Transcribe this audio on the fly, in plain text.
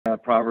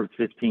Proverbs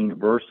 15,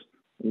 verse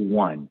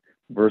 1.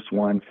 Verse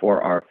 1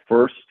 for our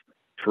first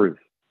truth.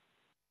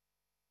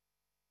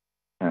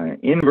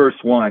 In verse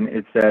 1,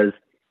 it says,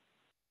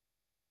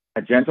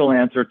 a gentle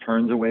answer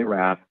turns away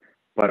wrath,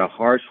 but a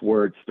harsh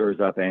word stirs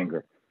up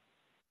anger.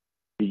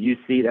 Do you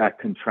see that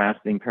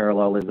contrasting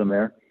parallelism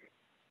there?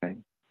 Okay.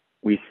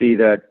 We see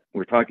that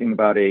we're talking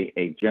about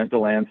a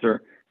gentle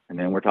answer, and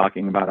then we're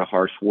talking about a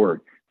harsh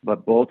word.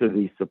 But both of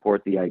these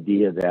support the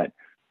idea that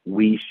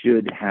we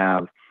should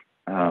have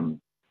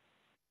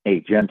a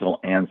gentle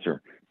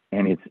answer.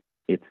 And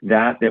it's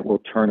that will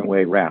turn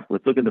away wrath.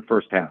 Let's look at the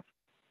first half.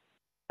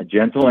 A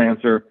gentle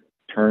answer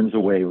turns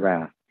away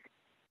wrath.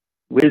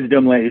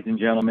 Wisdom, ladies and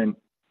gentlemen,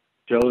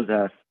 shows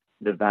us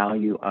the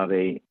value of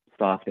a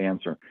soft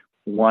answer,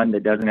 one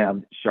that doesn't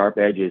have sharp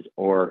edges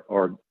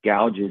or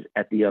gouges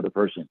at the other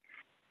person.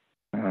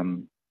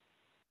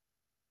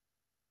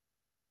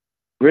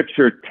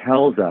 Scripture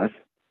tells us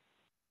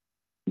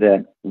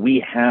that we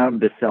have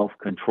the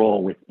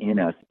self-control within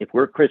us. If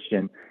we're a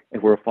Christian,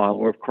 if we're a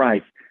follower of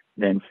Christ,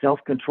 then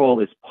self-control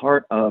is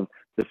part of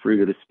the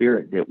fruit of the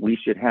Spirit that we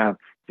should have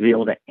to be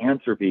able to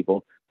answer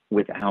people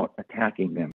without attacking them.